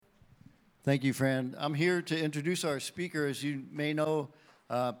Thank you, Fran. I'm here to introduce our speaker. As you may know,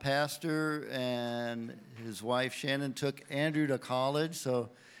 Pastor and his wife Shannon took Andrew to college, so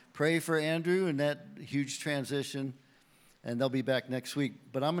pray for Andrew in that huge transition, and they'll be back next week.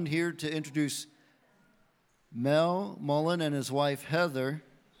 But I'm here to introduce Mel Mullen and his wife Heather.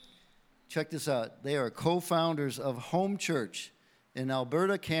 Check this out. They are co-founders of Home Church in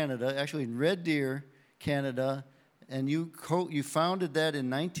Alberta, Canada, actually in Red Deer, Canada, and you founded that in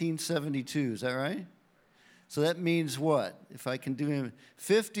 1972, is that right? So that means what? If I can do it,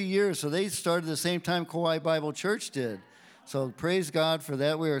 50 years. So they started the same time Kauai Bible Church did. So praise God for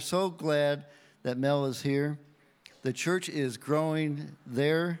that. We are so glad that Mel is here. The church is growing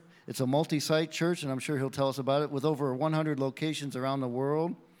there. It's a multi-site church, and I'm sure he'll tell us about it, with over 100 locations around the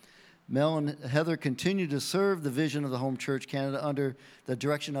world. Mel and Heather continue to serve the vision of the Home Church Canada under the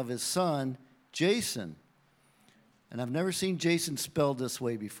direction of his son, Jason. And I've never seen Jason spelled this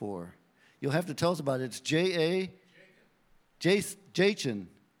way before. You'll have to tell us about it. It's Jachin. Jachin.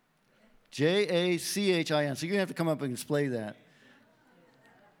 Jachin. So you're going to have to come up and explain that.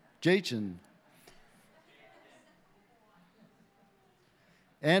 Jachin.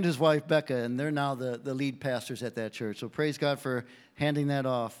 And his wife, Becca, and they're now the lead pastors at that church. So praise God for handing that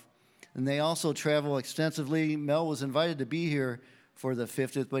off. And they also travel extensively. Mel was invited to be here for the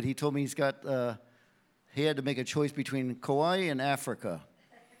 50th, but he told me he had to make a choice between Kauai and Africa.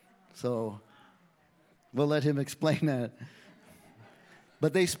 So we'll let him explain that.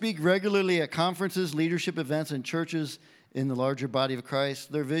 But they speak regularly at conferences, leadership events, and churches in the larger body of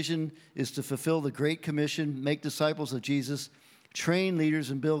Christ. Their vision is to fulfill the Great Commission, make disciples of Jesus, train leaders,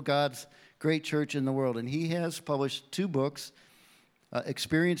 and build God's great church in the world. And he has published 2 books,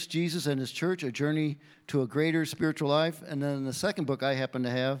 Experience Jesus and His Church, A Journey to a Greater Spiritual Life. And then the second book I happen to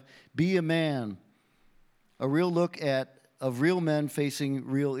have, Be a Man, a real look of real men facing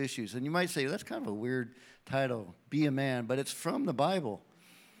real issues. And you might say, that's kind of a weird title, Be a Man, but it's from the Bible.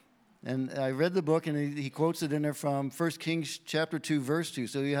 And I read the book, and he quotes it in there from 1 Kings chapter 2, verse 2.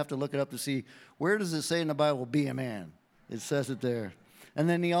 So you have to look it up to see, where does it say in the Bible, be a man? It says it there. And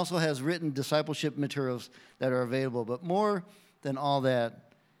then he also has written discipleship materials that are available. But more than all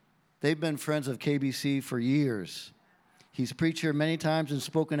that, they've been friends of KBC for years. He's preached here many times and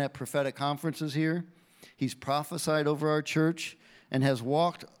spoken at prophetic conferences here. He's prophesied over our church and has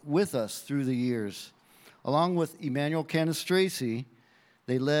walked with us through the years. Along with Emmanuel Canistraci,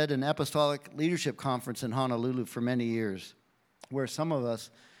 they led an apostolic leadership conference in Honolulu for many years, where some of us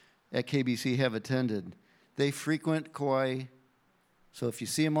at KBC have attended. They frequent Kauai, so if you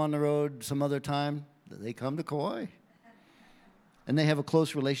see them on the road some other time, they come to Kauai. And they have a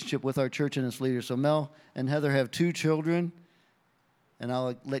close relationship with our church and its leaders. So Mel and Heather have 2 children, and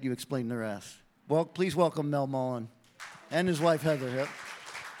I'll let you explain the rest. Well, please welcome Mel Mullen and his wife, Heather. Yep.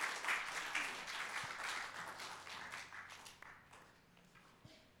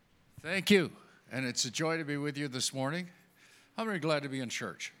 Thank you, and it's a joy to be with you this morning. I'm very glad to be in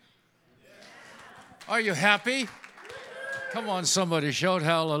church. Are you happy? Come on, somebody, shout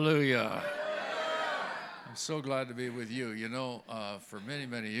hallelujah. I'm so glad to be with you. You know, for many,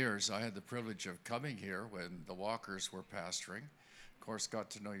 many years, I had the privilege of coming here when the Walkers were pastoring. Of course, got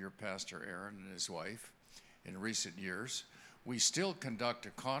to know your pastor, Aaron, and his wife in recent years. We still conduct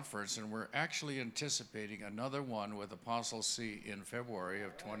a conference, and we're actually anticipating another one with Apostle C in February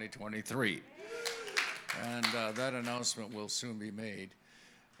of 2023. And that announcement will soon be made.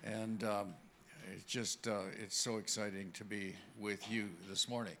 And it's so exciting to be with you this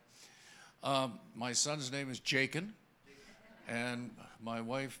morning. My son's name is Jachin, and my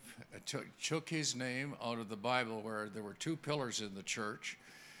wife took his name out of the Bible, where there were 2 pillars in the church,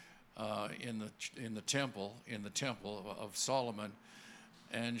 in the temple of Solomon,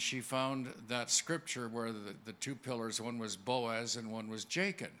 and she found that scripture where the 2 pillars, one was Boaz and one was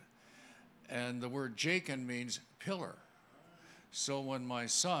Jachin, and the word Jachin means pillar. So when my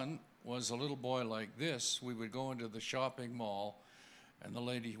son was a little boy like this, we would go into the shopping mall, and the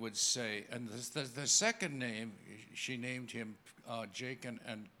lady would say, and the second name, she named him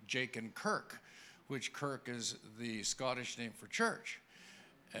Jachin Kirk, which Kirk is the Scottish name for church.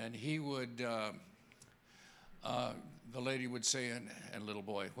 And he would, the lady would say, and little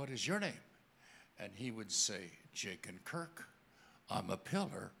boy, what is your name? And he would say, Jachin Kirk, I'm a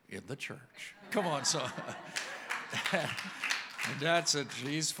pillar in the church. Come on, son. And that's it.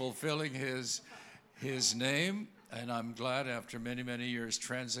 He's fulfilling his name. And I'm glad, after many, many years,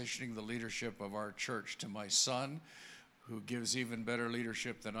 transitioning the leadership of our church to my son, who gives even better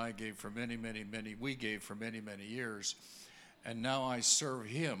leadership than I gave for we gave for many, many years. And now I serve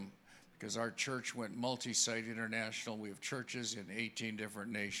him, because our church went multi-site international. We have churches in 18 different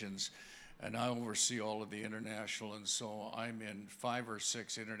nations. and I oversee all of the international, and so I'm in 5 or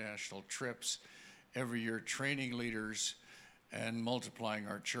 6 international trips every year, training leaders and multiplying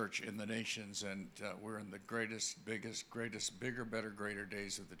our church in the nations, and we're in the greatest, biggest, greatest, bigger, better, greater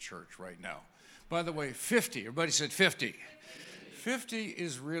days of the church right now. By the way, 50, everybody said 50. 50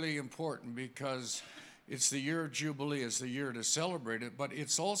 is really important because it's the year of Jubilee, it's the year to celebrate it, but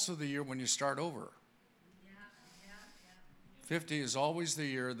it's also the year when you start over. 50 is always the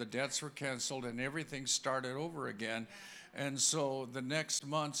year the debts were canceled and everything started over again. And so the next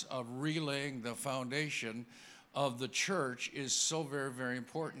months of relaying the foundation of the church is so very, very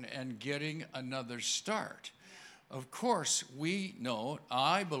important, and getting another start. Of course, we know,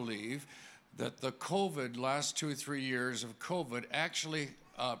 I believe, that the last 2 or 3 years of COVID actually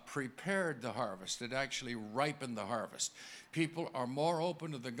prepared the harvest. It actually ripened the harvest. People are more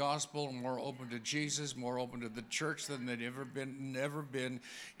open to the gospel, more open to Jesus, more open to the church than they've ever been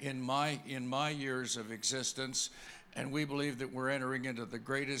in my years of existence. And we believe that we're entering into the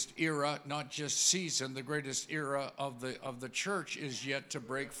greatest era, not just season, the greatest era of the church is yet to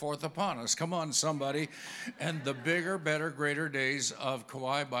break forth upon us. Come on, somebody. And the bigger, better, greater days of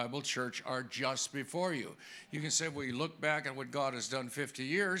Kauai Bible Church are just before you. You can say, well, you look back at what God has done 50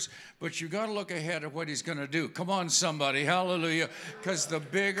 years, but you got to look ahead at what he's going to do. Come on, somebody. Hallelujah. Because the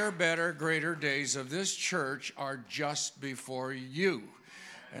bigger, better, greater days of this church are just before you.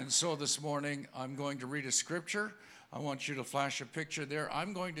 And so this morning, I'm going to read a scripture. I want you to flash a picture there.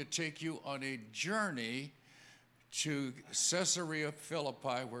 I'm going to take you on a journey to Caesarea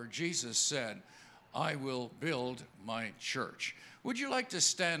Philippi, where Jesus said, I will build my church. Would you like to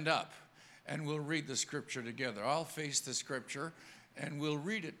stand up and we'll read the scripture together? I'll face the scripture and we'll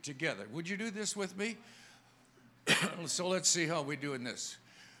read it together. Would you do this with me? So let's see how we do in this.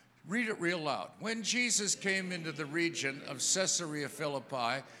 Read it real loud. When Jesus came into the region of Caesarea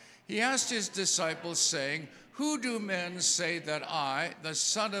Philippi, he asked his disciples, saying, who do men say that I, the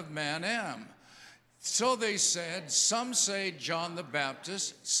Son of Man, am? So they said, some say John the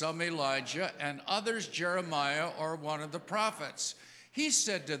Baptist, some Elijah, and others Jeremiah or one of the prophets. He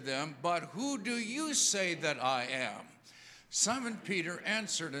said to them, but who do you say that I am? Simon Peter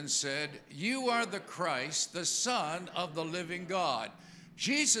answered and said, you are the Christ, the Son of the living God.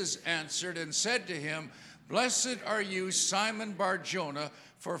 Jesus answered and said to him, blessed are you, Simon Bar-Jonah,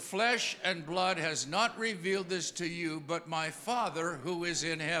 for flesh and blood has not revealed this to you, but my Father who is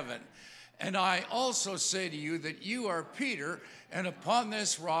in heaven. And I also say to you that you are Peter, and upon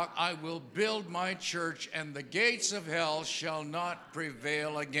this rock I will build my church, and the gates of hell shall not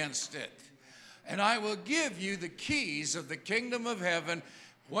prevail against it. And I will give you the keys of the kingdom of heaven.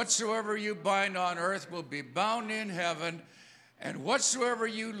 Whatsoever you bind on earth will be bound in heaven, and whatsoever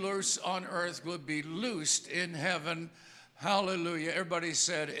you loose on earth will be loosed in heaven. Hallelujah. Everybody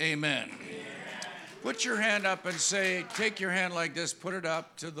said amen. Amen. Put your hand up and say, take your hand like this, put it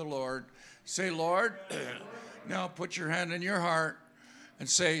up to the Lord. Say, Lord, now put your hand in your heart and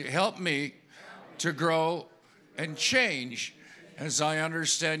say, help me to grow and change as I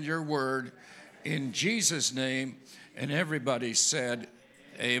understand your word in Jesus' name. And everybody said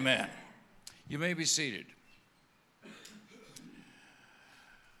amen. You may be seated.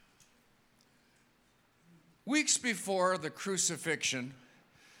 Weeks before the crucifixion,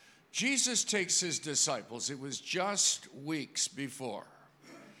 Jesus takes his disciples. It was just weeks before.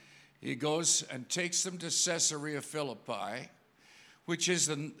 He goes and takes them to Caesarea Philippi, which is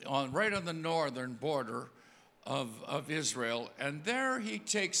right on the northern border of Israel. And there he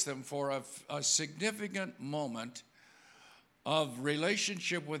takes them for a significant moment of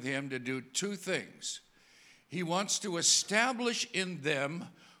relationship with him to do two things. He wants to establish in them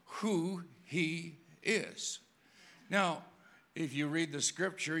who he is. Now, if you read the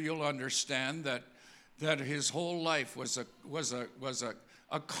scripture, you'll understand that his whole life was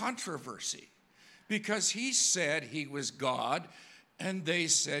a controversy, because he said he was God and they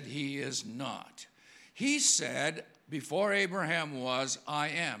said he is not. He said, before Abraham was, I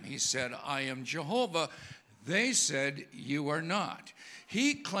am. He said, I am Jehovah. They said, you are not.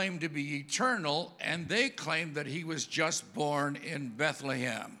 He claimed to be eternal, and they claimed that he was just born in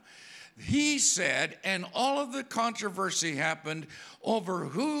Bethlehem. He said, and all of the controversy happened over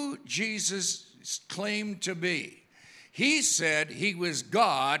who Jesus claimed to be. He said he was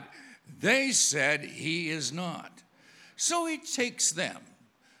God. They said he is not. So he takes them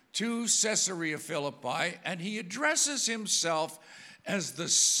to Caesarea Philippi, and he addresses himself as the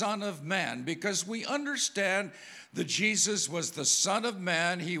Son of Man, because we understand that Jesus was the Son of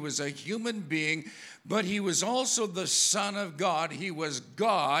Man. He was a human being, but he was also the Son of God. He was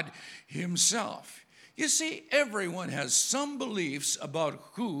God himself. You see, everyone has some beliefs about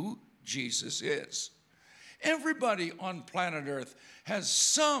who Jesus is. Everybody on planet Earth has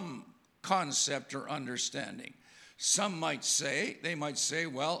some concept or understanding. Some might say,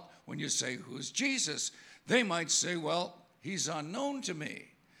 well, when you say, who's Jesus? They might say, well, he's unknown to me.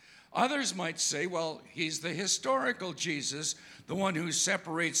 Others might say, well, he's the historical Jesus, the one who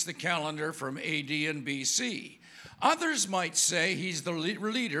separates the calendar from AD and BC. Others might say he's the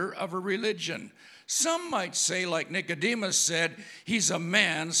leader of a religion. Some might say, like Nicodemus said, he's a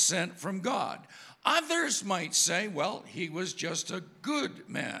man sent from God. Others might say, well, he was just a good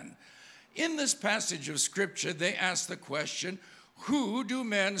man. In this passage of Scripture, they ask the question, who do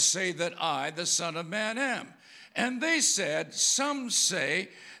men say that I, the Son of Man, am? And they said, some say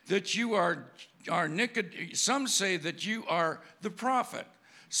that you are some say that you are the prophet.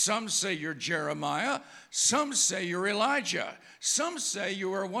 Some say you're Jeremiah. Some say you're Elijah. Some say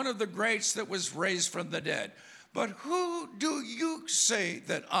you are one of the greats that was raised from the dead. But who do you say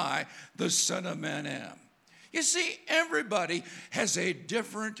that I, the Son of Man, am? You see, everybody has a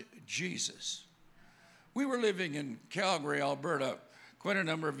different Jesus. We were living in Calgary, Alberta, quite a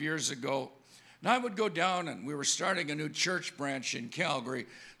number of years ago. And I would go down, and we were starting a new church branch in Calgary.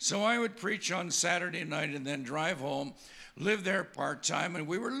 So I would preach on Saturday night and then drive home, live there part-time. And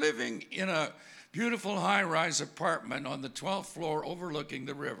we were living in a beautiful high-rise apartment on the 12th floor overlooking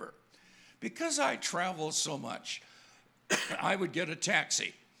the river. Because I travel so much, I would get a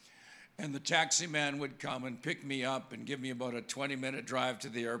taxi. And the taxi man would come and pick me up and give me about a 20-minute drive to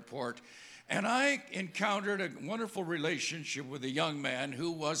the airport. And I encountered a wonderful relationship with a young man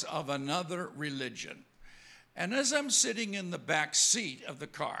who was of another religion. And as I'm sitting in the back seat of the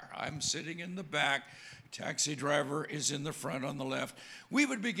car, I'm sitting in the back, taxi driver is in the front on the left, we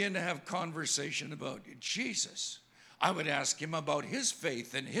would begin to have conversation about Jesus. I would ask him about his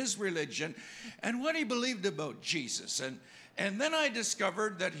faith and his religion and what he believed about Jesus. And then I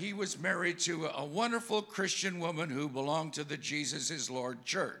discovered that he was married to a wonderful Christian woman who belonged to the Jesus is Lord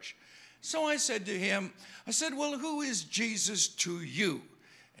church. So I said to him, well, who is Jesus to you?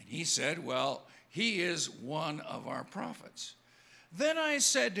 And he said, well, he is one of our prophets. Then I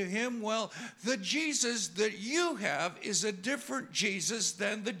said to him, well, the Jesus that you have is a different Jesus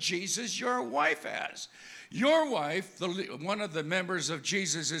than the Jesus your wife has. Your wife, one of the members of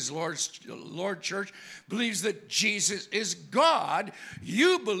Jesus is Lord Church, believes that Jesus is God.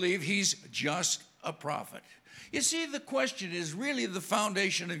 You believe he's just a prophet. You see, the question is really the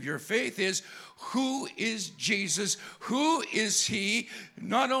foundation of your faith is, who is Jesus? Who is he?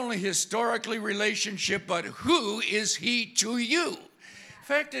 Not only historically relationship, but who is he to you? In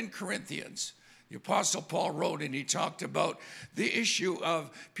fact, in Corinthians, the Apostle Paul wrote and he talked about the issue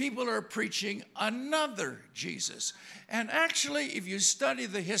of people are preaching another Jesus. And actually, if you study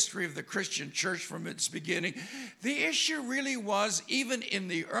the history of the Christian church from its beginning, the issue really was, even in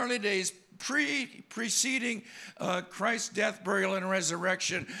the early days, preceding Christ's death, burial, and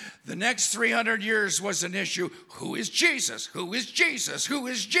resurrection, the next 300 years was an issue. Who is Jesus? Who is Jesus? Who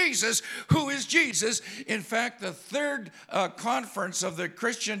is Jesus? Who is Jesus? In fact, the third conference of the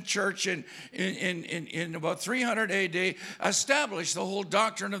Christian church in about 300 AD established the whole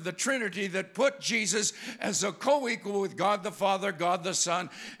doctrine of the Trinity that put Jesus as a co-equal with God the Father, God the Son,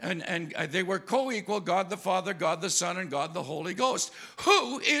 and they were co-equal, God the Father, God the Son, and God the Holy Ghost.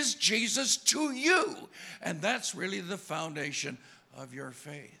 Who is Jesus to you? And that's really the foundation of your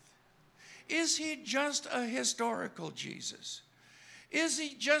faith. Is he just a historical Jesus? Is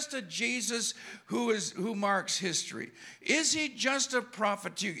he just a Jesus who marks history? Is he just a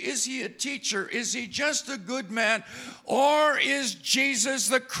prophet to you? Is he a teacher? Is he just a good man? Or is Jesus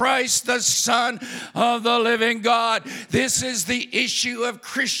the Christ, the Son of the living God? This is the issue of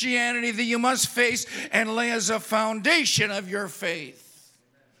Christianity that you must face and lay as a foundation of your faith.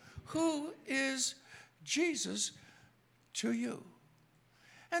 Who is Jesus to you?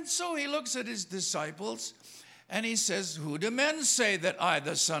 And so he looks at his disciples and he says, who do men say that I,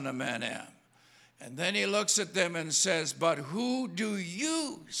 the Son of Man, am? And then he looks at them and says, but who do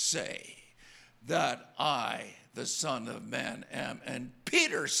you say that I, the Son of Man, am? And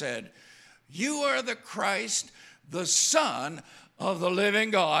Peter said, you are the Christ, the Son of the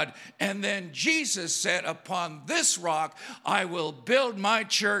living God. And then Jesus said, upon this rock I will build my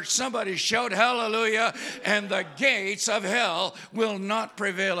church. Somebody shout hallelujah. And the gates of hell will not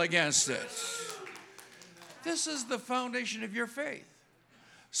prevail against it. This is the foundation of your faith.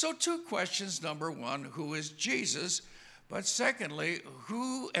 So 2 questions. Number 1, who is Jesus? But secondly,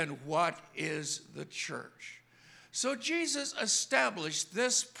 who and what is the church? So Jesus established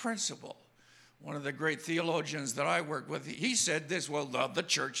this principle. One of the great theologians that I worked with, he said this, well, the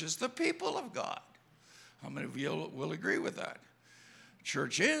church is the people of God. How many of you will agree with that?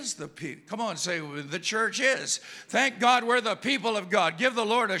 Church is the people. Come on, say the church is. Thank God we're the people of God. Give the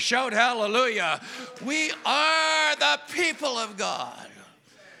Lord a shout, hallelujah. We are the people of God.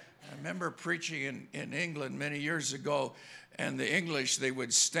 I remember preaching in England many years ago, and the English, they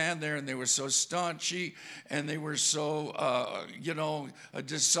would stand there and they were so staunchy and they were so,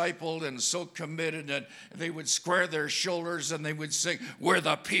 discipled and so committed, and they would square their shoulders and they would sing, we're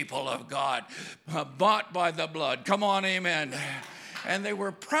the people of God, bought by the blood. Come on, amen. And they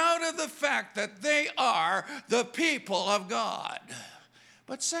were proud of the fact that they are the people of God.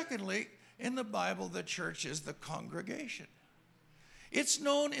 But secondly, in the Bible, the church is the congregation. It's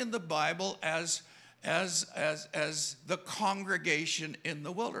known in the Bible as the congregation in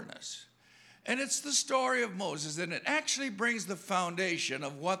the wilderness. And it's the story of Moses, and it actually brings the foundation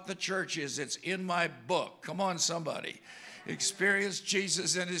of what the church is. It's in my book. Come on, somebody. Experience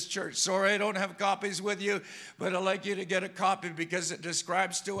Jesus in his church. Sorry, I don't have copies with you, but I'd like you to get a copy because it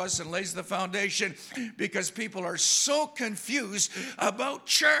describes to us and lays the foundation, because people are so confused about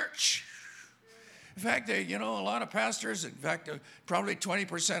church. In fact, a lot of pastors, in fact, probably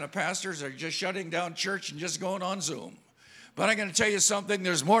 20% of pastors are just shutting down church and just going on Zoom. But I'm going to tell you something,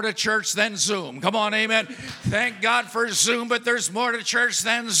 there's more to church than Zoom. Come on, amen. Thank God for Zoom, but there's more to church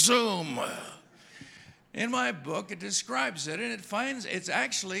than Zoom. In my book, it describes it, and it's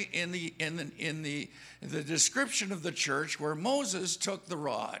actually in the description of the church where Moses took the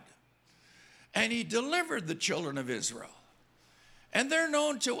rod and he delivered the children of Israel. And they're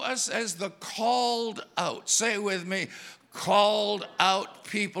known to us as the called out. Say it with me, called out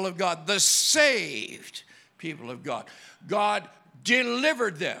people of God, the saved people of God. God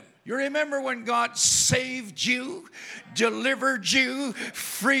delivered them. You remember when God saved you, delivered you,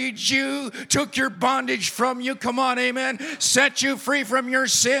 freed you, took your bondage from you, come on, amen, set you free from your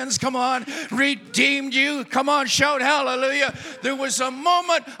sins, come on, redeemed you, come on, shout hallelujah. There was a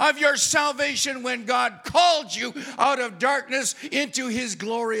moment of your salvation when God called you out of darkness into his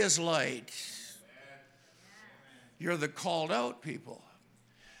glorious light. You're the called out people.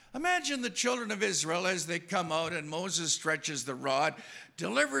 Imagine the children of Israel as they come out and Moses stretches the rod,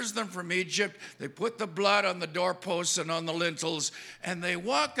 delivers them from Egypt. They put the blood on the doorposts and on the lintels, and they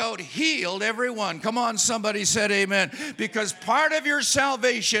walk out healed, everyone. Come on, somebody said amen. Because part of your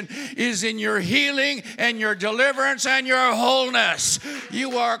salvation is in your healing and your deliverance and your wholeness.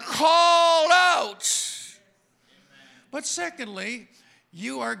 You are called out. But secondly,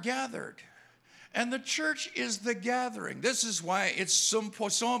 you are gathered. And the church is the gathering. This is why it's so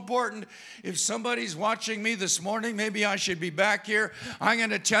important. If somebody's watching me this morning, maybe I should be back here. I'm going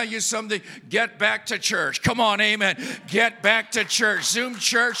to tell you something. Get back to church. Come on, amen. Get back to church. Zoom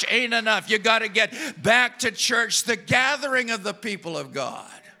church ain't enough. You got to get back to church, the gathering of the people of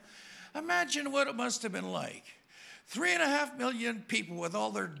God. Imagine what it must have been like. 3.5 million people with all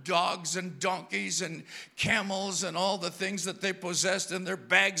their dogs and donkeys and camels and all the things that they possessed in their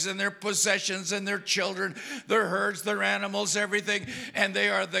bags and their possessions and their children, their herds, their animals, everything. And they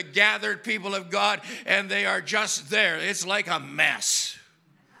are the gathered people of God, and they are just there. It's like a mess.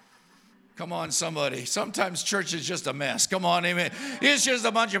 Come on, somebody. Sometimes church is just a mess. Come on, amen. It's just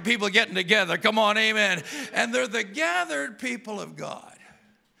a bunch of people getting together. Come on, amen. And they're the gathered people of God.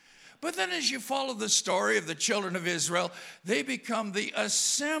 But then as you follow the story of the children of Israel, they become the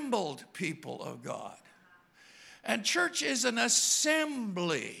assembled people of God. And church is an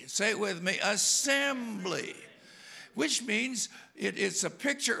assembly. Say it with me, assembly. Which means it's a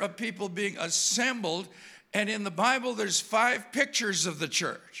picture of people being assembled. And in the Bible, there's 5 pictures of the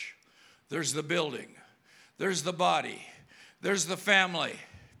church. There's the building. There's the body. There's the family.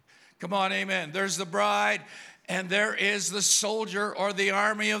 Come on, amen. There's the bride. And there is the soldier or the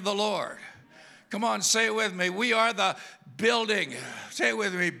army of the Lord. Come on, say it with me. We are the building. Say it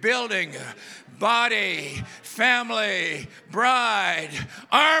with me. Building, body, family, bride,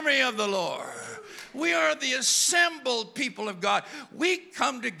 army of the Lord. We are the assembled people of God. We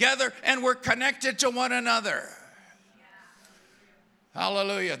come together and we're connected to one another.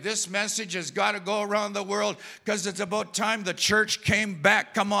 Hallelujah. This message has got to go around the world because it's about time the church came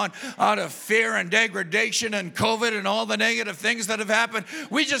back, come on, out of fear and degradation and COVID and all the negative things that have happened.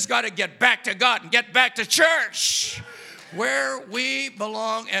 We just got to get back to God and get back to church where we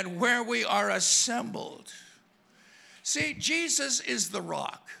belong and where we are assembled. See, Jesus is the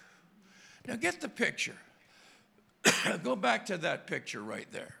rock. Now get the picture. Go back to that picture right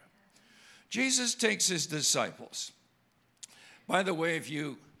there. Jesus takes his disciples. By the way, if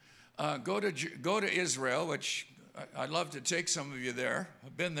you go to Israel, which I'd love to take some of you there.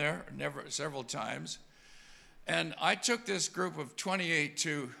 I've been there several times. And I took this group of 28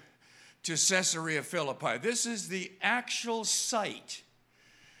 to Caesarea Philippi. This is the actual site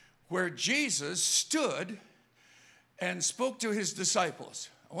where Jesus stood and spoke to his disciples.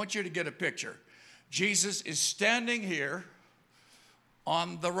 I want you to get a picture. Jesus is standing here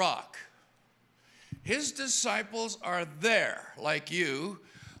on the rock. His disciples are there, like you,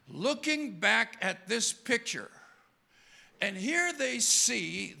 looking back at this picture. And here they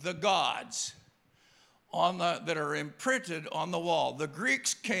see the gods that are imprinted on the wall. The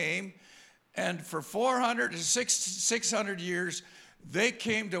Greeks came, and for 400 to 600 years, they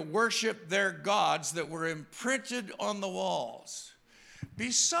came to worship their gods that were imprinted on the walls.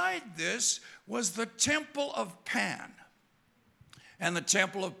 Beside this was the Temple of Pan. And the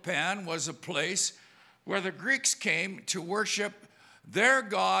Temple of Pan was a place where the Greeks came to worship their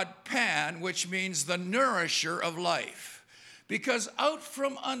god Pan, which means the nourisher of life. Because out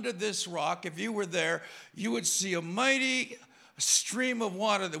from under this rock, if you were there, you would see a mighty stream of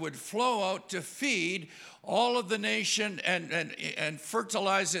water that would flow out to feed all of the nation and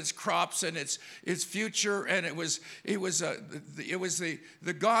fertilize its crops and its future. And it was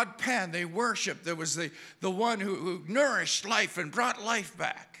the god Pan they worshipped. There was the one who nourished life and brought life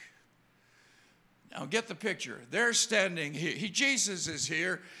back. Now get the picture. They're standing here. Jesus is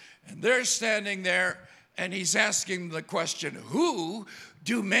here, and they're standing there, and he's asking the question, who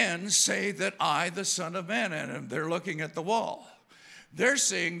do men say that I, the Son of Man, am? And they're looking at the wall. They're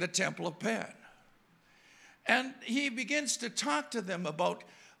seeing the Temple of Pan. And he begins to talk to them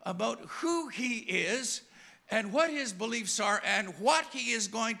about who he is and what his beliefs are and what he is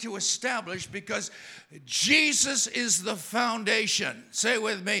going to establish, because Jesus is the foundation. Say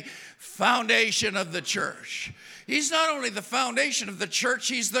with me, foundation of the church. He's not only the foundation of the church,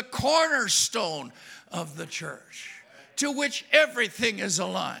 he's the cornerstone of the church, to which everything is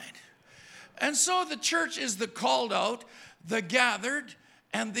aligned. And so the church is the called out, the gathered,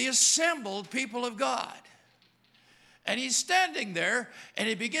 and the assembled people of God. And he's standing there, and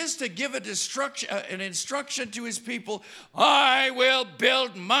he begins to give an instruction to his people. I will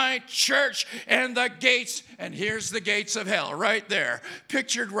build my church, and the gates, and here's the gates of hell right there,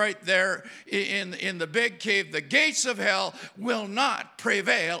 pictured right there in the big cave. The gates of hell will not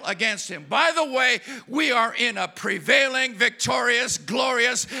prevail against him. By the way, we are in a prevailing, victorious,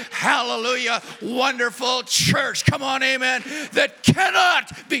 glorious, hallelujah, wonderful church. Come on, amen, that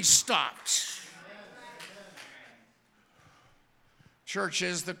cannot be stopped. Church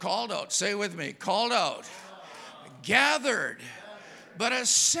is the called out. Say with me, called out, gathered, but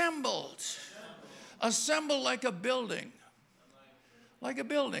assembled. Assembled like a building. Like a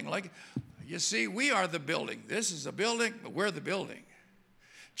building. Like, you see, we are the building. This is a building, but we're the building.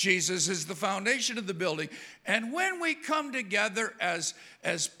 Jesus is the foundation of the building. And when we come together as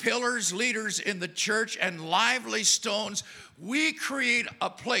pillars, leaders in the church, and lively stones, we create a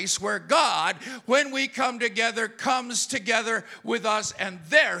place where God, when we come together, comes together with us. And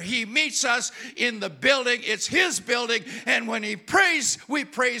there he meets us in the building. It's his building. And when we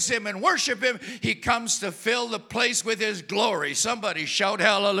praise him and worship him, he comes to fill the place with his glory. Somebody shout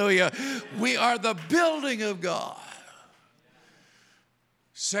hallelujah. We are the building of God.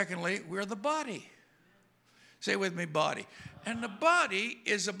 Secondly, we're the body. Say with me, body. And the body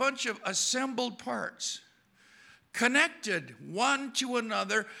is a bunch of assembled parts, connected one to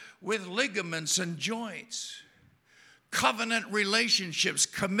another with ligaments and joints. Covenant relationships,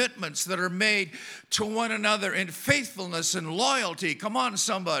 commitments that are made to one another in faithfulness and loyalty. Come on,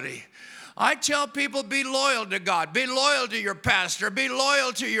 somebody. I tell people, be loyal to God. Be loyal to your pastor. Be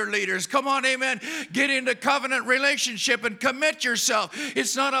loyal to your leaders. Come on, amen. Get into covenant relationship and commit yourself.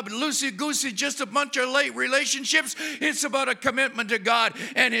 It's not a loosey-goosey, just a bunch of late relationships. It's about a commitment to God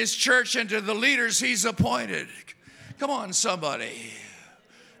and his church and to the leaders he's appointed. Come on, somebody.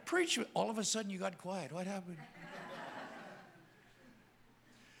 Preach. All of a sudden you got quiet. What happened?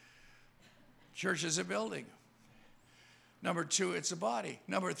 Church is a building. Number two, it's a body.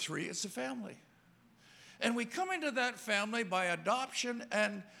 Number three, it's a family. And we come into that family by adoption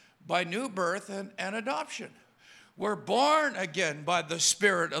and by new birth and adoption. We're born again by the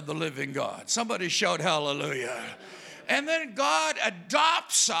Spirit of the living God. Somebody shout hallelujah. And then God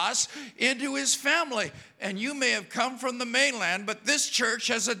adopts us into his family. And you may have come from the mainland, but this church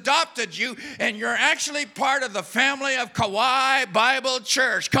has adopted you, and you're actually part of the family of Kauai Bible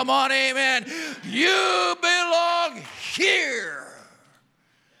Church. Come on, amen. You belong here.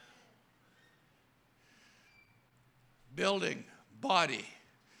 Building, body,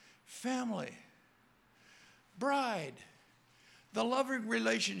 family, bride. The loving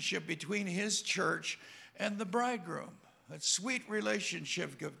relationship between his church and the bridegroom. That sweet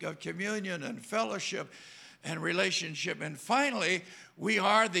relationship of communion and fellowship and relationship. And finally, we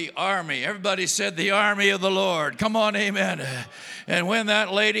are the army. Everybody said the army of the Lord. Come on, amen. And when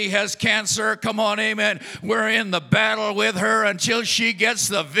that lady has cancer, come on, amen, we're in the battle with her until she gets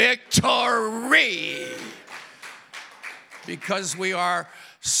the victory. Because we are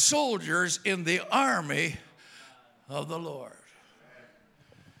soldiers in the army of the Lord.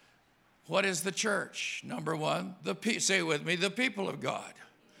 What is the church? Number one, say it with me, the people of God.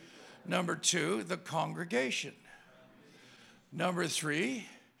 Number two, the congregation. Number three,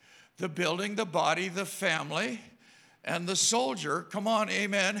 the building, the body, the family, and the soldier. Come on,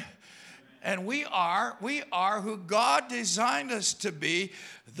 amen. And we are who God designed us to be,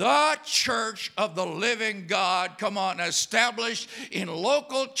 the church of the living God. Come on, established in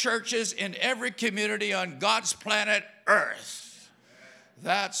local churches in every community on God's planet Earth.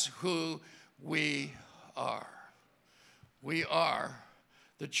 That's who we are. We are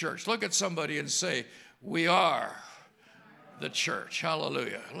the church. Look at somebody and say, we are the church.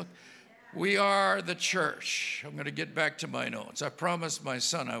 Hallelujah. Look, we are the church. I'm going to get back to my notes. I promised my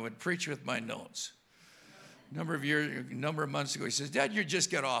son I would preach with my notes. A number of months ago, he says, Dad, you just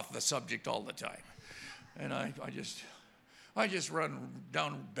get off the subject all the time. And I just run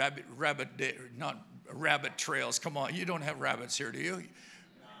down rabbit trails. Come on, you don't have rabbits here, do you?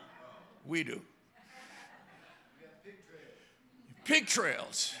 We do. Pig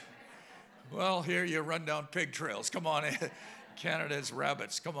trails. Well, here you run down pig trails. Come on, Canada's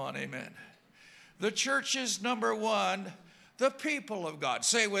rabbits. Come on, amen. The church is number one, the people of God.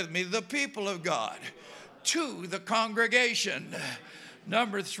 Say with me, the people of God. Two, the congregation.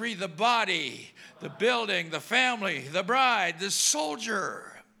 Number three, the body, the building, the family, the bride, the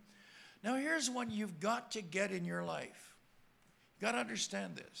soldier. Now here's one you've got to get in your life. You've got to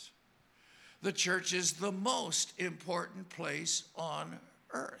understand this. The church is the most important place on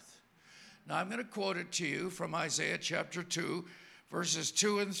earth. Now I'm going to quote it to you from Isaiah chapter 2, verses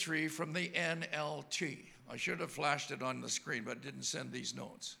 2 and 3 from the NLT. I should have flashed it on the screen, but didn't send these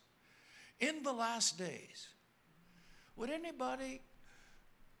notes. In the last days, would anybody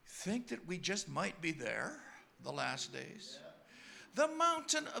think that we just might be there, the last days? The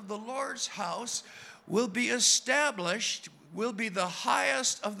mountain of the Lord's house will be established, will be the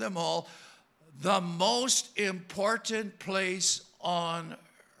highest of them all, the most important place on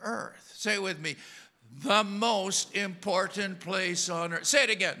earth. Say it with me. The most important place on earth. Say it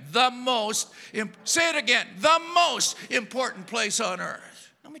again. Say it again. The most important place on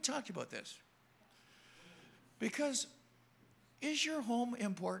earth. Let me talk to you about this. Because is your home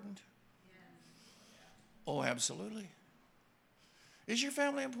important? Oh, absolutely. Is your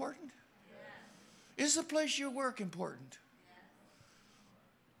family important? Is the place you work important?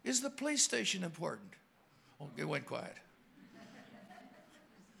 Is the police station important? Oh, it went quiet.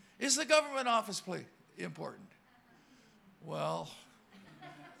 Is the government office important? Well,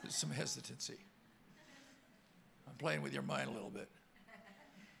 there's some hesitancy. I'm playing with your mind a little bit.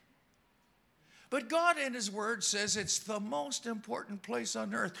 But God in His Word says it's the most important place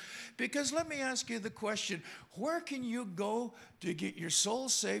on earth. Because let me ask you the question, where can you go to get your soul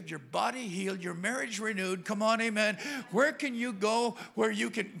saved, your body healed, your marriage renewed? Come on, amen. Where can you go where you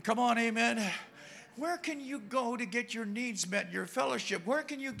can, come on, amen. Where can you go to get your needs met, your fellowship? Where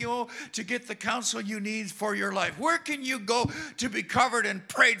can you go to get the counsel you need for your life? Where can you go to be covered and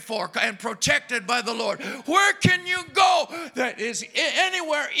prayed for and protected by the Lord? Where can you go that is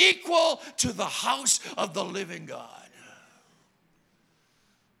anywhere equal to the house of the living God?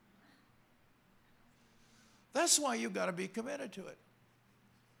 That's why you've got to be committed to it.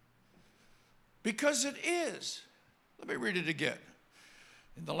 Because it is. Let me read it again.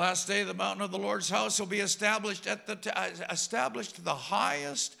 In the last day, the mountain of the Lord's house will be established established to the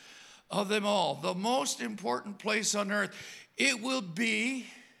highest of them all, the most important place on earth. It will be,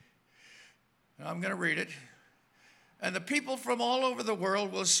 I'm going to read it, and the people from all over the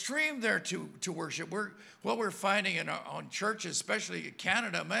world will stream there to worship. What we're finding on churches, especially in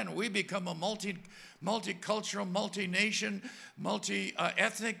Canada, man, we become a multicultural, multi-nation,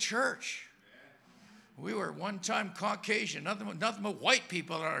 multi-ethnic church. We were one time Caucasian, nothing but white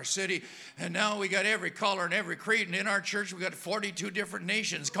people in our city, and now we got every color and every creed, and in our church we got 42 different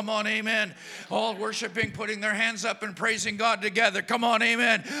nations. Come on, amen. All worshiping, putting their hands up and praising God together. Come on,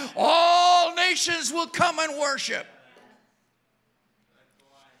 amen. All nations will come and worship.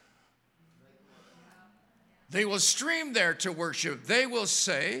 They will stream there to worship. They will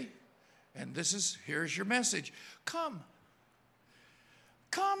say, and here's your message, come,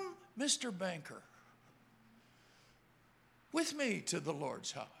 Mr. Banker, with me to the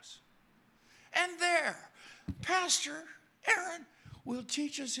Lord's house. And there, Pastor Aaron will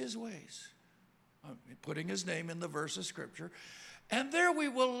teach us his ways. I'm putting his name in the verse of Scripture. And there we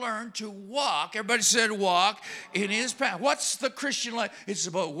will learn to walk. Everybody said walk in his path. What's the Christian life? It's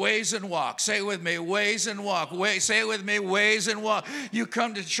about ways and walk. Say it with me, ways and walk. Say it with me, ways and walk. You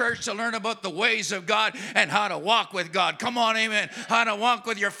come to church to learn about the ways of God and how to walk with God. Come on, amen. How to walk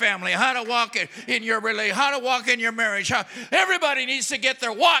with your family. How to walk in your relationship. How to walk in your marriage. Everybody needs to get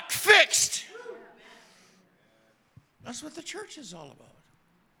their walk fixed. That's what the church is all about.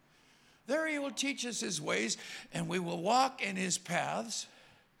 There he will teach us his ways, and we will walk in his paths.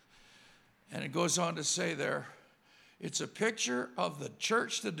 And it goes on to say there, it's a picture of the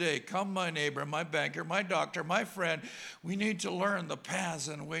church today. Come, my neighbor, my banker, my doctor, my friend. We need to learn the paths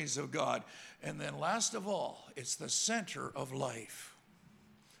and ways of God. And then last of all, it's the center of life.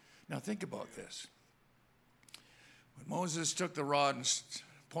 Now think about this. When Moses took the rod and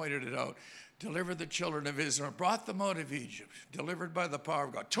pointed it out, delivered the children of Israel, brought them out of Egypt, delivered by the power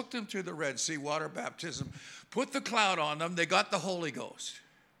of God, took them through the Red Sea, water baptism, put the cloud on them, they got the Holy Ghost.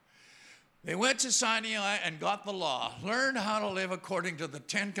 They went to Sinai and got the law, learned how to live according to the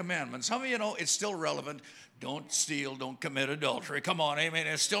 10 commandments. Some of you know it's still relevant. Don't steal, don't commit adultery. Come on, amen.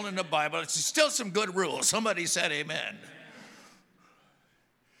 It's still in the Bible. It's still some good rules. Somebody said amen.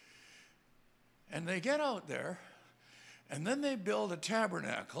 And they get out there, and then they build a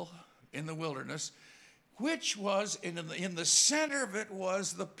tabernacle in the wilderness, which was in the center of it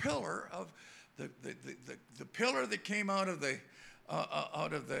was the pillar of the pillar that came out of the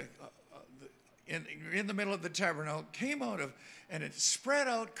in the middle of the tabernacle, came out of, and it spread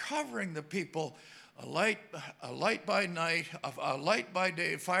out, covering the people, a light by night, a light by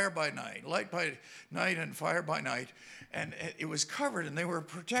day, fire by night, light by night and fire by night, and it was covered, and they were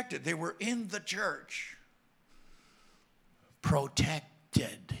protected. They were in the church,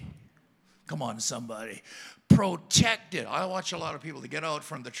 protected. Come on, somebody. Protected. I watch a lot of people that get out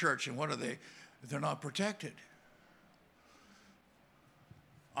from the church, and what are they? They're not protected.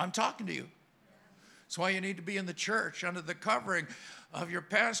 I'm talking to you. That's why you need to be in the church under the covering of your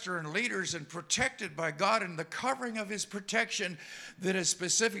pastor and leaders and protected by God and the covering of his protection that is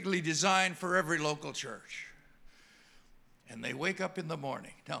specifically designed for every local church. And they wake up in the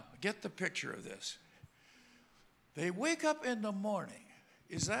morning. Now, get the picture of this. They wake up in the morning.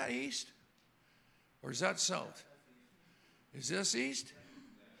 Is that east? Or is that south? Is this east?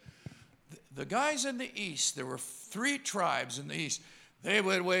 The guys in the east, there were 3 tribes in the east. They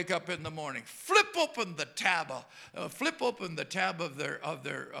would wake up in the morning, flip open the tab of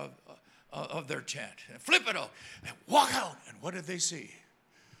their tent, and flip it out, and walk out. And what did they see?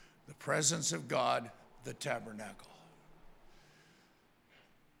 The presence of God, the tabernacle.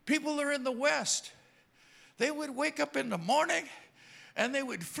 People are in the west. They would wake up in the morning, and they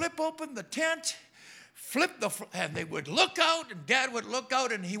would flip open the tent, and they would look out, and Dad would look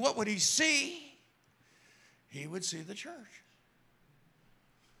out, and what would he see? He would see the church.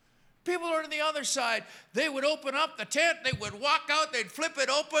 People are on the other side. They would open up the tent, they would walk out, they'd flip it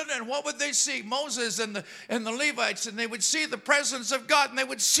open, and what would they see? Moses and the Levites, and they would see the presence of God, and they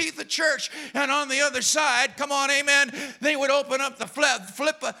would see the church. And on the other side, come on, amen, they would open up the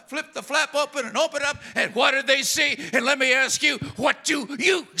flip the flap open and open up, and what did they see? And let me ask you, what do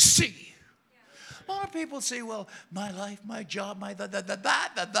you see? A lot of people say, well, my life, my job, my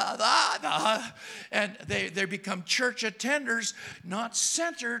and they become church attenders, not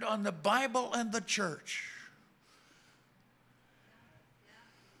centered on the Bible and the church.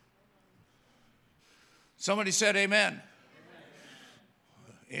 Somebody said amen.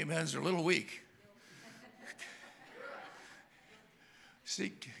 Amens are a little weak.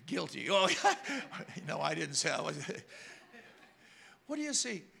 See, guilty. Oh, no, I didn't say I was. What do you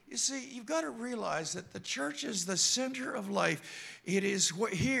see? You see, you've got to realize that the church is the center of life. It is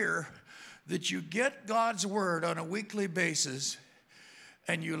here that you get God's word on a weekly basis,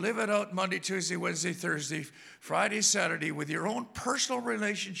 and you live it out Monday, Tuesday, Wednesday, Thursday, Friday, Saturday, with your own personal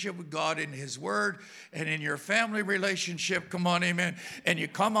relationship with God in his word and in your family relationship. Come on, amen. And you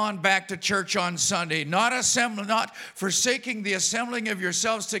come on back to church on Sunday, not forsaking the assembling of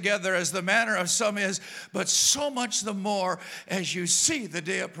yourselves together as the manner of some is, but so much the more as you see the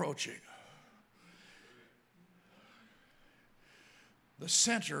day approaching. The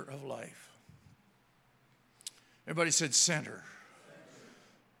center of life. Everybody said center.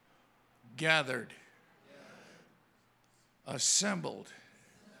 Gathered, assembled,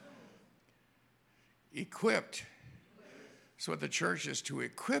 equipped. So what the church is, to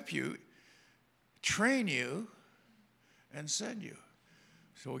equip you, train you, and send you.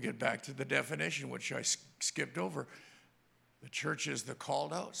 So we'll get back to the definition, which I skipped over. The church is the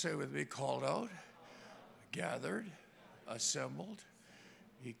called out. Say it with me, called out, gathered, assembled,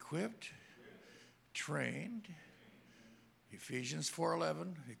 equipped, trained, Ephesians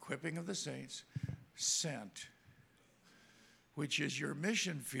 4:11, equipping of the saints, sent, which is your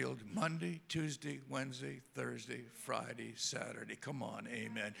mission field Monday, Tuesday, Wednesday, Thursday, Friday, Saturday. Come on,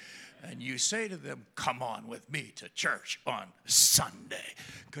 amen. And you say to them, come on with me to church on Sunday,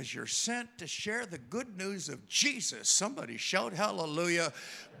 because you're sent to share the good news of Jesus. Somebody shout hallelujah.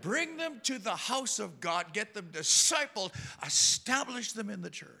 Bring them to the house of God, get them discipled, establish them in the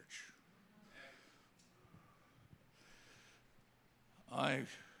church.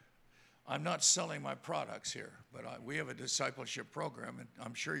 I'm not selling my products here, but we have a discipleship program, and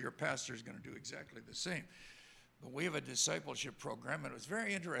I'm sure your pastor is going to do exactly the same. But we have a discipleship program, and it was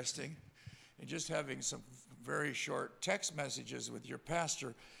very interesting in just having some very short text messages with your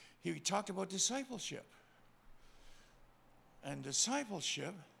pastor. He talked about discipleship. And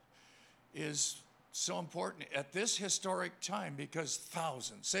discipleship is so important at this historic time because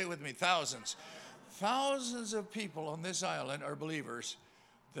thousands, say it with me, thousands of people on this island are believers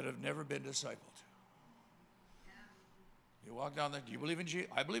that have never been discipled. You walk down there, do you believe in Jesus?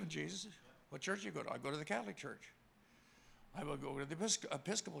 I believe in Jesus. What church do you go to? I go to the Catholic Church. I will go to the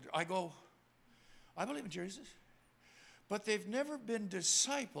Episcopal Church. I believe in Jesus. But they've never been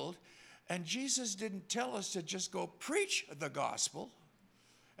discipled, and Jesus didn't tell us to just go preach the gospel.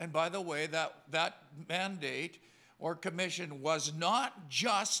 And by the way, that mandate or commission was not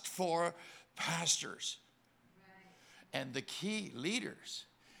just for pastors and the key leaders.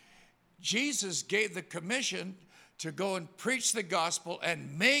 Jesus gave the commission to go and preach the gospel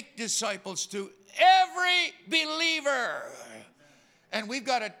and make disciples to every believer. And we've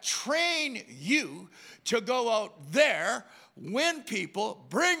got to train you to go out there, win people,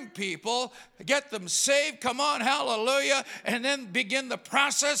 bring people, get them saved, come on, hallelujah, and then begin the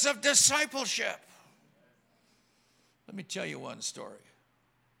process of discipleship. Let me tell you one story.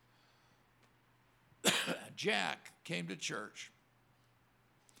 Jack came to church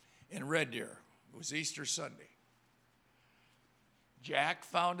in Red Deer. It was Easter Sunday. Jack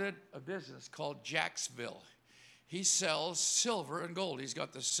founded a business called Jacksville. He sells silver and gold. He's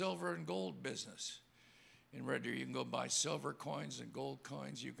got the silver and gold business. In Red Deer, you can go buy silver coins and gold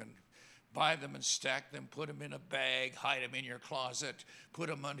coins. You can buy them and stack them, put them in a bag, hide them in your closet, put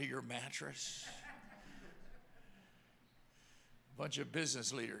them under your mattress. A bunch of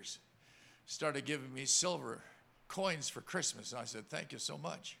business leaders started giving me silver coins for Christmas. And I said, thank you so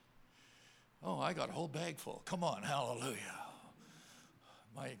much. Oh, I got a whole bag full. Come on, hallelujah.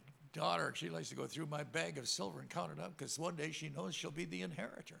 My daughter, she likes to go through my bag of silver and count it up because one day she knows she'll be the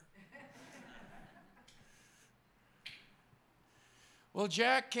inheritor. Well,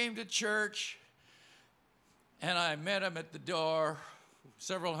 Jack came to church, and I met him at the door,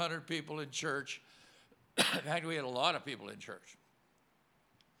 several hundred people in church. In fact, we had a lot of people in church.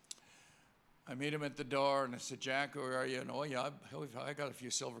 I meet him at the door, and I said, Jack, where are you? And, oh, yeah, I got a few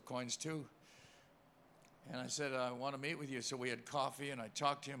silver coins, too. And I said, I want to meet with you. So we had coffee, and I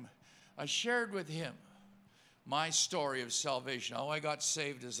talked to him. I shared with him my story of salvation, how I got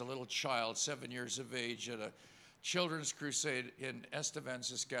saved as a little child, 7 years of age, at a children's crusade in Estevan,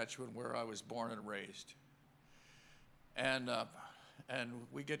 Saskatchewan, where I was born and raised. And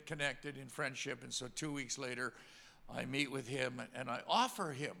we get connected in friendship, and so 2 weeks later, I meet with him, and I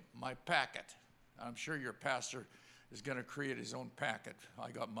offer him my packet. I'm sure your pastor is going to create his own packet. I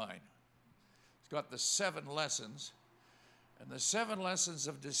got mine. It's got the 7 lessons, and the 7 lessons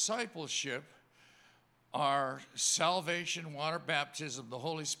of discipleship are salvation, water baptism, the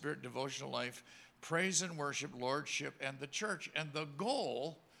Holy Spirit, devotional life, praise and worship, lordship, and the church. And the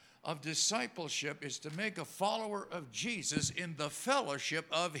goal of discipleship is to make a follower of Jesus in the fellowship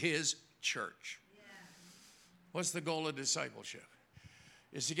of his church. Yeah. What's the goal of discipleship?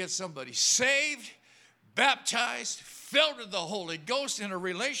 Is to get somebody saved, baptized, filled with the Holy Ghost, in a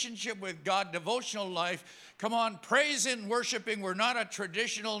relationship with God, devotional life. Come on, praise and worshiping. We're not a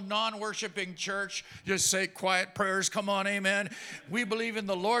traditional non-worshiping church. Just say quiet prayers. Come on, amen. We believe in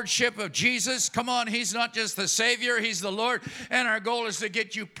the lordship of Jesus. Come on, he's not just the Savior, he's the Lord. And our goal is to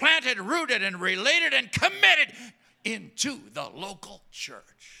get you planted, rooted, and related and committed into the local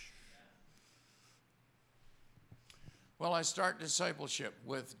church. Well, I start discipleship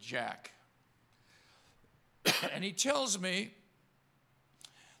with Jack. And he tells me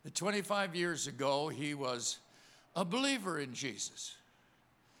that 25 years ago, he was a believer in Jesus.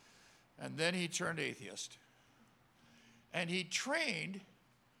 And then he turned atheist. And he trained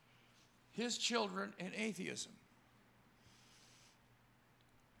his children in atheism.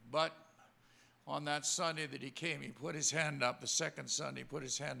 But on that Sunday that he came, he put his hand up. The second Sunday, he put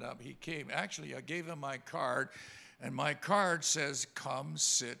his hand up. He came. Actually, I gave him my card, and my card says, "Come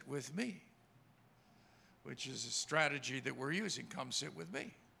sit with me." which is a strategy that we're using. Come sit with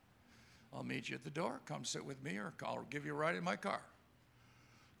me. I'll meet you at the door. Come sit with me, or I'll give you a ride in my car.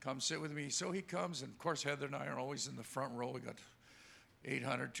 Come sit with me. So he comes, and of course, Heather and I are always in the front row. We got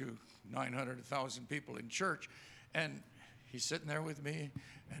 800 to 900, 1,000 people in church. And he's sitting there with me,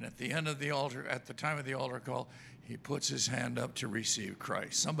 and at the end of the altar, at the time of the altar call, he puts his hand up to receive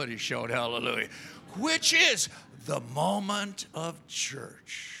Christ. Somebody shout hallelujah, which is the moment of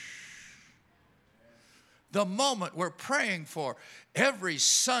church. The moment we're praying for every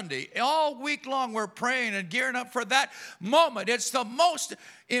Sunday, all week long we're praying and gearing up for that moment. It's the most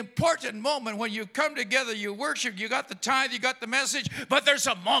important moment when you come together, you worship, you got the tithe, you got the message, but there's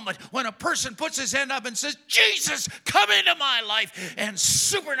a moment when a person puts his hand up and says, Jesus, come into my life, and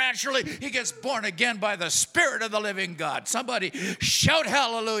supernaturally he gets born again by the Spirit of the living God. Somebody shout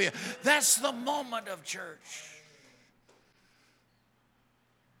hallelujah. That's the moment of church.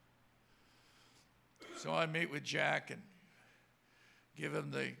 So I meet with Jack and give him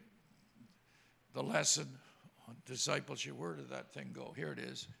the lesson on discipleship. Where did that thing go? Here it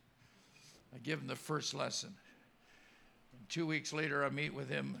is. I give him the first lesson. And 2 weeks later, I meet with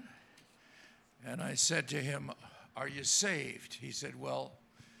him, and I said to him, are you saved? He said, well,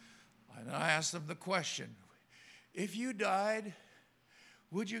 and I asked him the question, if you died,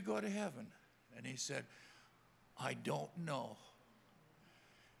 would you go to heaven? And he said, I don't know.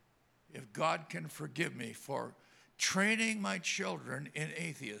 If God can forgive me for training my children in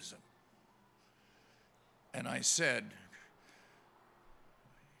atheism. And I said,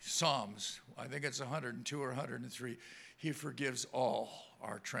 Psalms, I think it's 102 or 103, he forgives all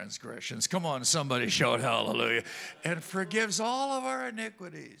our transgressions. Come on, somebody shout hallelujah. And forgives all of our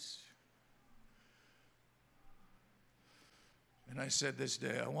iniquities. And I said this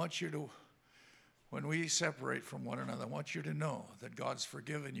day, I want you to, when we separate from one another, I want you to know that God's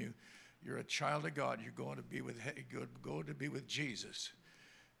forgiven you. You're a child of God. You're going to be with Jesus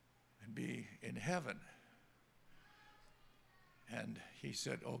and be in heaven. And he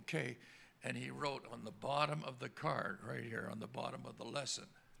said, okay. And he wrote on the bottom of the card, right here on the bottom of the lesson,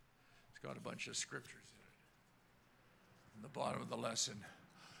 it's got a bunch of scriptures in it. On the bottom of the lesson,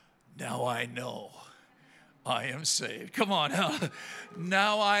 now I know I am saved. Come on.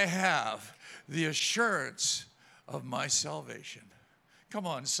 Now I have the assurance of my salvation. Come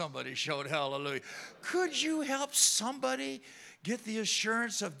on, somebody shout hallelujah. Could you help somebody get the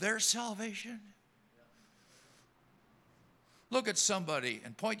assurance of their salvation? Look at somebody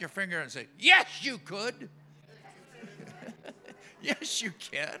and point your finger and say, yes, you could. Yes, you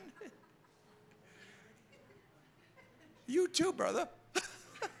can. You too, brother.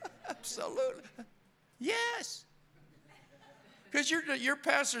 Absolutely. Yes. Because your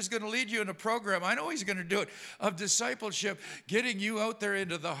pastor is going to lead you in a program, I know he's going to do it, of discipleship, getting you out there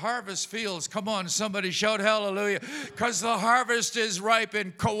into the harvest fields. Come on, somebody shout hallelujah. Because the harvest is ripe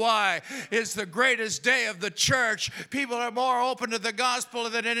in Kauai. It's the greatest day of the church. People are more open to the gospel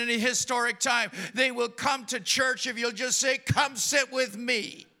than in any historic time. They will come to church if you'll just say, come sit with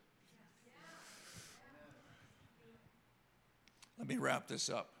me. Let me wrap this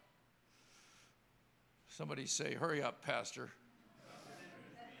up. Somebody say, hurry up, Pastor.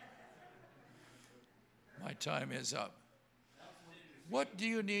 My time is up. What do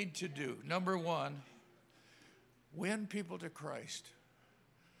you need to do? Number one, win people to Christ.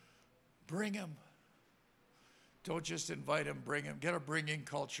 Bring them. Don't just invite them, bring them. Get a bringing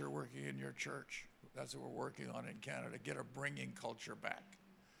culture working in your church. That's what we're working on in Canada. Get a bringing culture back.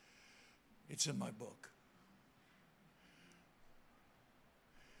 It's in my book.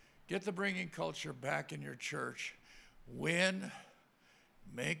 Get the bringing culture back in your church. Win,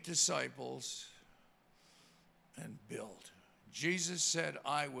 make disciples, and build. Jesus said,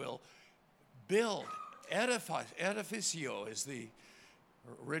 I will build. Edify. Edificio is the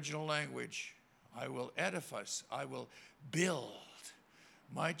original language. I will edify. I will build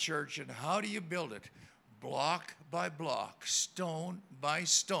my church. And how do you build it? Block by block, stone by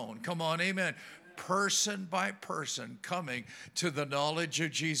stone. Come on, amen. Person by person coming to the knowledge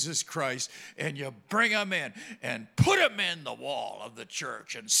of Jesus Christ, and you bring them in and put them in the wall of the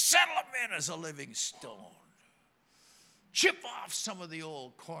church and settle them in as a living stone. Chip off some of the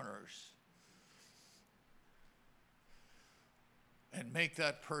old corners and make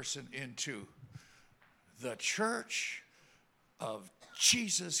that person into the church of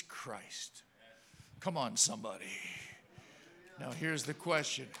Jesus Christ. Come on, somebody. Now here's the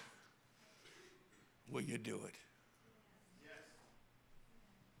question. Will you do it?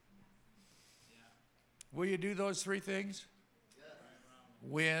 Will you do those three things?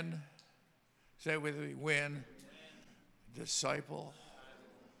 Win. Say it with me. Win. Disciple.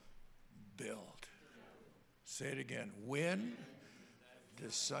 Build. Say it again. Win,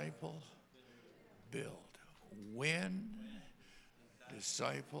 disciple, build. Win,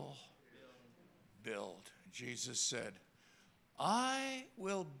 disciple, build. Jesus said, I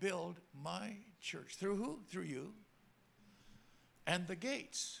will build my church. Through who? Through you. And the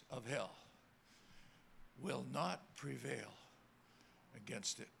gates of hell will not prevail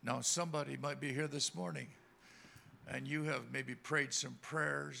against it. Now, somebody might be here this morning, and you have maybe prayed some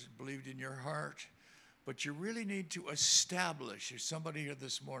prayers, believed in your heart, but you really need to establish. There's somebody here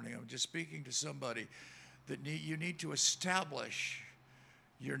this morning, I'm just speaking to somebody, that you need to establish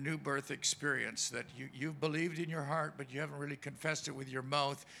your new birth experience, that you've believed in your heart, but you haven't really confessed it with your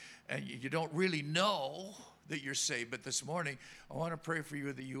mouth, and you don't really know that you're saved. But this morning, I want to pray for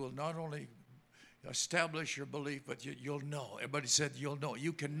you that you will not only establish your belief, but you'll know. Everybody said you'll know.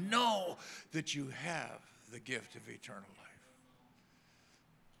 You can know that you have the gift of eternal life.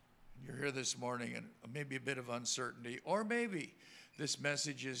 You're here this morning and maybe a bit of uncertainty, or maybe this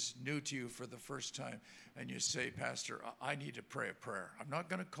message is new to you for the first time, and you say, Pastor, I need to pray a prayer. I'm not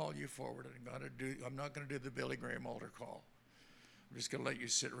going to call you forward. I'm not going to do the Billy Graham altar call. I'm just going to let you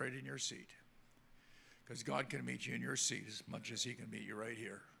sit right in your seat, because God can meet you in your seat as much as he can meet you right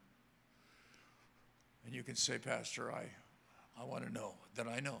here. And you can say, Pastor, I want to know that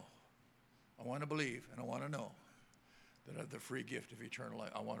I know. I want to believe, and I want to know that I have the free gift of eternal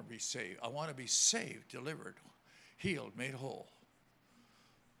life. I want to be saved. I want to be saved, delivered, healed, made whole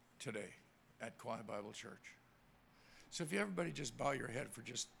today at Kauai Bible Church. So if you everybody just bow your head for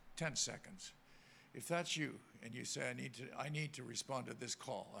just 10 seconds. If that's you and you say, I need to respond to this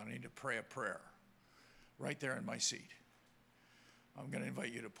call, I need to pray a prayer right there in my seat, I'm going to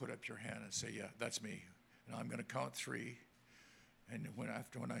invite you to put up your hand and say, yeah, that's me. And I'm going to count 3. And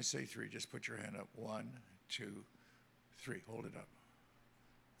when I say 3, just put your hand up. 1, 2, 3. Hold it up.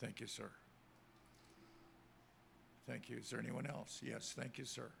 Thank you, sir. Thank you. Is there anyone else? Yes, thank you,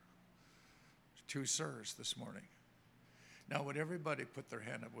 sir. 2 sirs this morning. Now, would everybody put their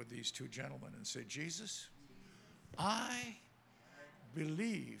hand up with these 2 gentlemen and say, Jesus, I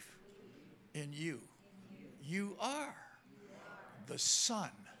believe in you. You are the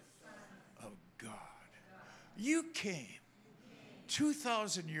Son of God. You came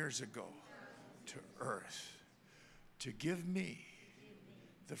 2,000 years ago to earth to give me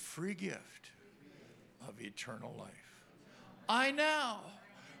the free gift of eternal life. I now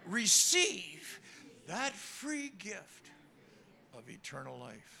receive that free gift of eternal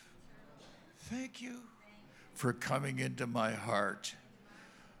life. Thank you for coming into my heart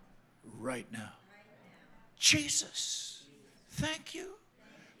right now. Jesus, thank you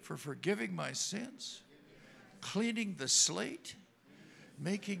for forgiving my sins, cleaning the slate,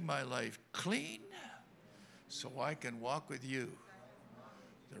 making my life clean so I can walk with you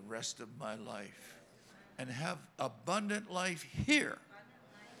the rest of my life and have abundant life here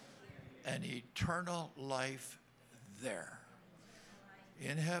and eternal life there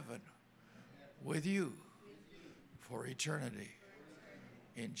in heaven with you for eternity.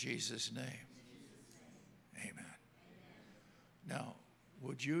 In Jesus' name, amen. Now,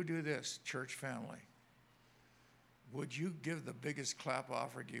 would you do this, church family? Would you give the biggest clap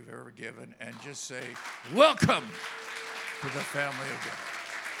offering you've ever given and just say, welcome to the family of God.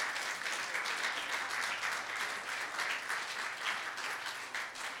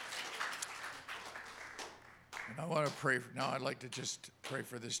 And I want to pray. Now I'd like to just pray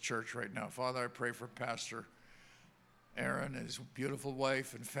for this church right now. Father, I pray for Pastor Aaron and his beautiful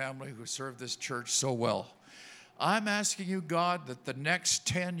wife and family who serve this church so well. I'm asking you, God, that the next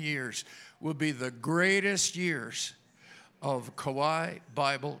 10 years will be the greatest years of Kauai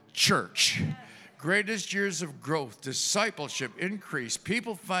Bible Church. Greatest years of growth, discipleship, increase,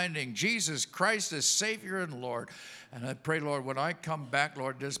 people finding Jesus Christ as Savior and Lord. And I pray, Lord, when I come back,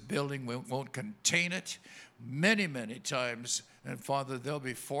 Lord, this building won't contain it many, many times. And Father, they'll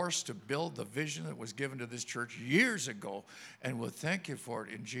be forced to build the vision that was given to this church years ago. And we'll thank you for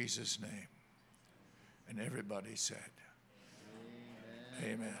it in Jesus' name. And everybody said,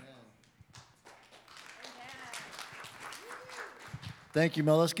 amen. Amen. Thank you,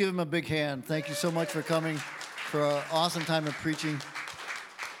 Mel. Let's give him a big hand. Thank you so much for coming for an awesome time of preaching.